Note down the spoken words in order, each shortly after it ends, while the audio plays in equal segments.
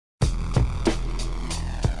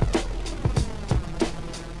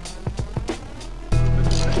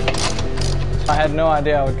I had no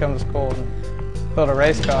idea I would come to school and build a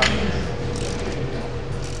race car.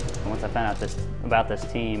 Once I found out about this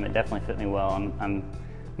team, it definitely fit me well. I'm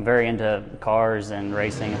very into cars and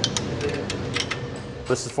racing.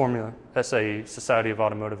 This is Formula SA, Society of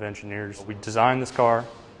Automotive Engineers. We design this car,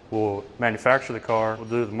 we'll manufacture the car, we'll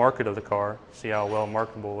do the market of the car, see how well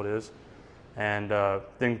marketable it is, and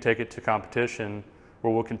then take it to competition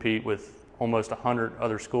where we'll compete with almost 100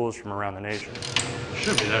 other schools from around the nation. It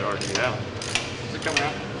shouldn't be that hard to get out. Is it coming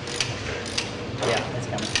out? Yeah, it's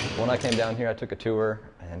coming. When I came down here, I took a tour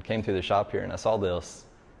and came through the shop here, and I saw this,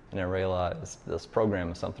 and I realized this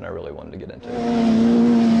program is something I really wanted to get into.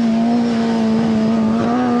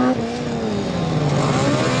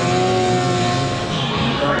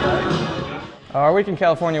 Our week in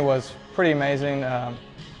California was pretty amazing.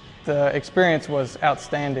 The experience was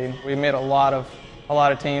outstanding. We met a lot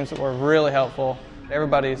of teams that were really helpful.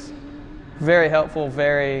 Everybody's very helpful,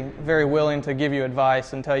 very willing to give you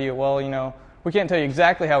advice and tell you, well, we can't tell you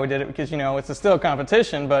exactly how we did it because, it's still a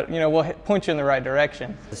competition, but, we'll point you in the right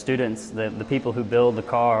direction. The students, the people who build the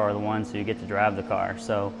car are the ones who get to drive the car.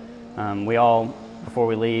 So we all, before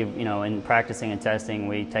we leave, in practicing and testing,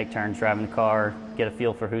 we take turns driving the car, get a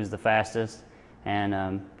feel for who's the fastest,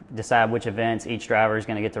 and decide which events each driver is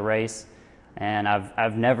going to get to race. And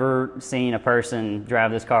I've never seen a person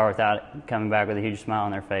drive this car without coming back with a huge smile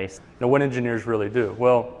on their face. Now, what engineers really do?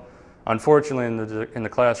 Well, unfortunately in the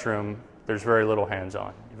classroom, there's very little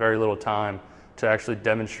hands-on, very little time to actually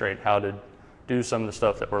demonstrate how to do some of the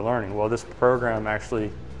stuff that we're learning. Well, this program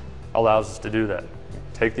actually allows us to do that.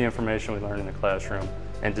 Take the information we learned in the classroom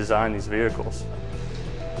and design these vehicles.